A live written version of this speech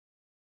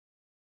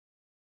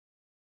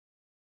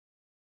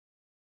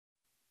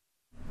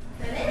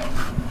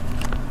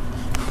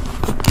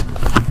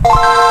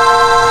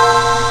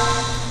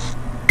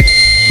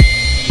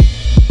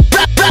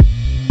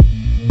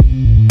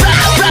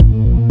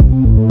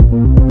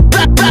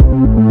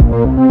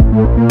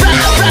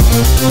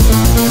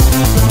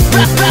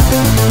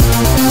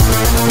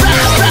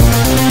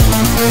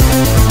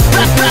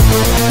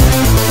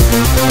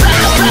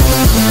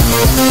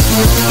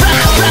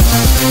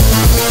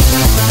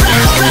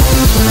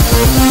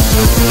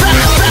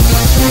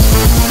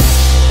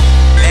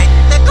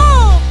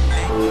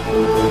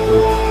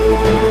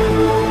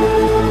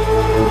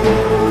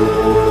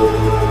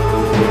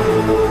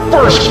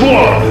First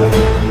blood!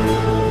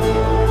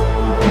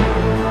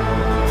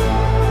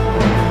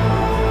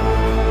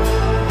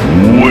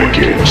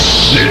 Wicked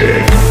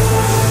sick!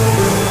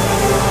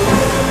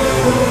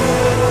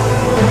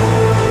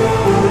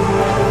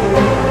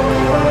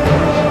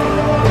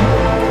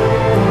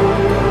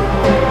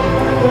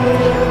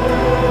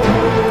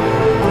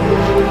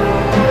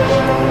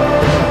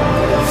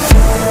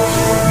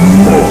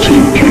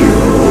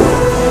 Multi-kill!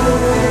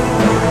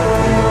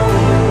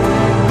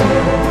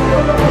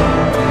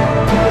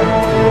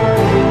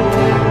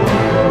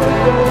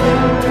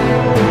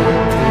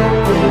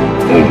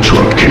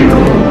 Ultra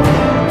kill.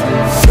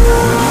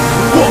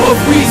 What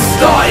have we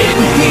started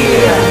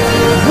here?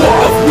 What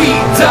have we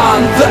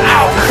done? The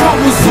outcome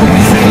was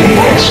always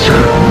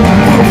clear.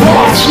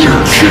 Monster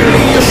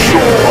truly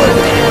assured.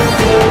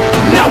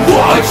 Now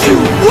what are you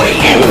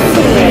waiting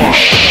for? Holy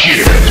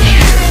shit!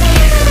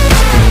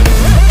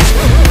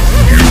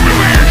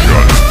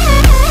 Humiliation.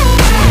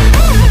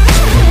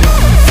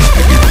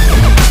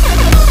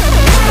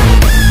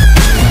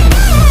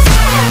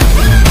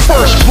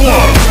 First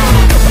blood.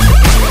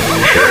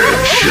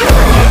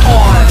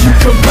 You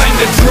can bang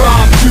the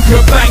drum, you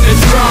can bang the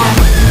drum.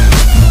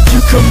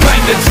 You can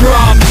bang the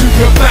drum, you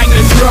can bang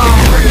the drum.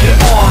 Bring it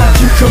on.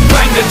 You can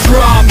bang the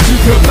drum, you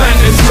can bang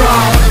the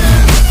drum.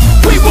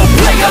 We will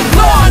play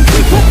along,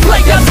 we will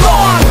play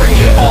along. Bring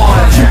it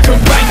on. You can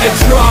bang the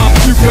drum,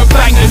 you can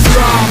bang the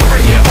drum.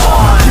 Bring it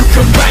on. You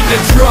can bang the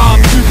drum,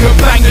 you can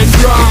bang the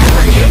drum.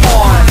 Bring it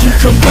on. You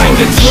can bang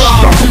the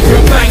drum, you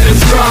can bang the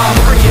drum.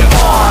 Bring it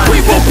on. We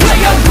will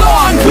play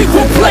along, we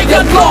will play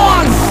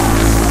along.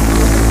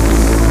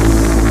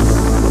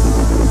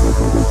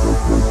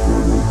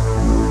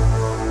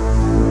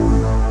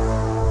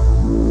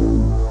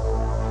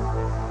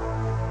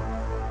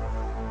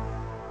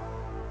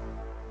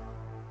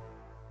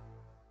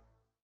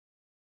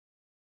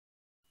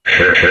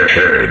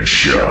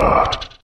 Headshot.